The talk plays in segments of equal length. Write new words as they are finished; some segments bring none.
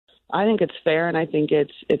I think it's fair, and I think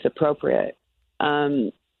it's appropriate.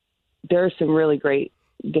 There are some really great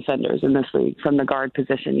defenders in this league from the guard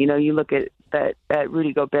position. You know, you look at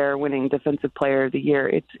Rudy Gobert winning Defensive Player of the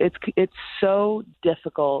Year. It's so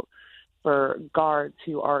difficult for guards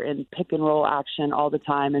who are in pick and roll action all the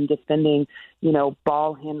time and defending, you know,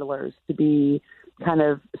 ball handlers to be kind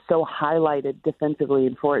of so highlighted defensively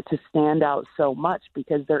and for it to stand out so much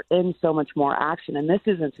because they're in so much more action. And this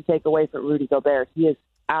isn't to take away from Rudy Gobert. He is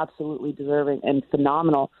absolutely deserving and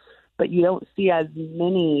phenomenal, but you don't see as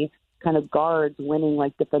many kind of guards winning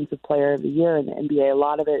like Defensive Player of the Year in the NBA. A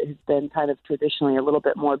lot of it has been kind of traditionally a little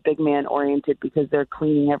bit more big man oriented because they're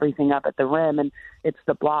cleaning everything up at the rim, and it's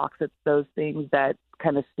the blocks, it's those things that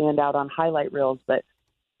kind of stand out on highlight reels. But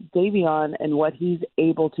Davion and what he's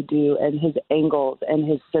able to do and his angles and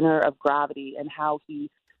his center of gravity and how he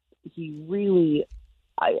really,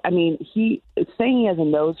 I mean, saying he has a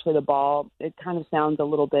nose for the ball, it kind of sounds a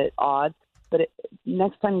little bit odd, but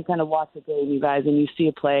next time you kind of watch the game, you guys, and you see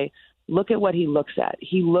a play, look at what he looks at.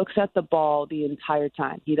 He looks at the ball the entire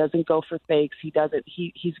time. He doesn't go for fakes.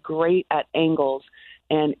 He's great at angles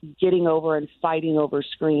and getting over and fighting over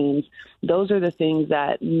screens. Those are the things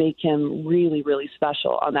that make him really, really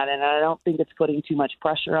special on that end. And I don't think it's putting too much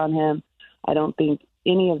pressure on him. I don't think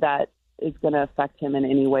any of that is going to affect him in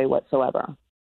any way whatsoever.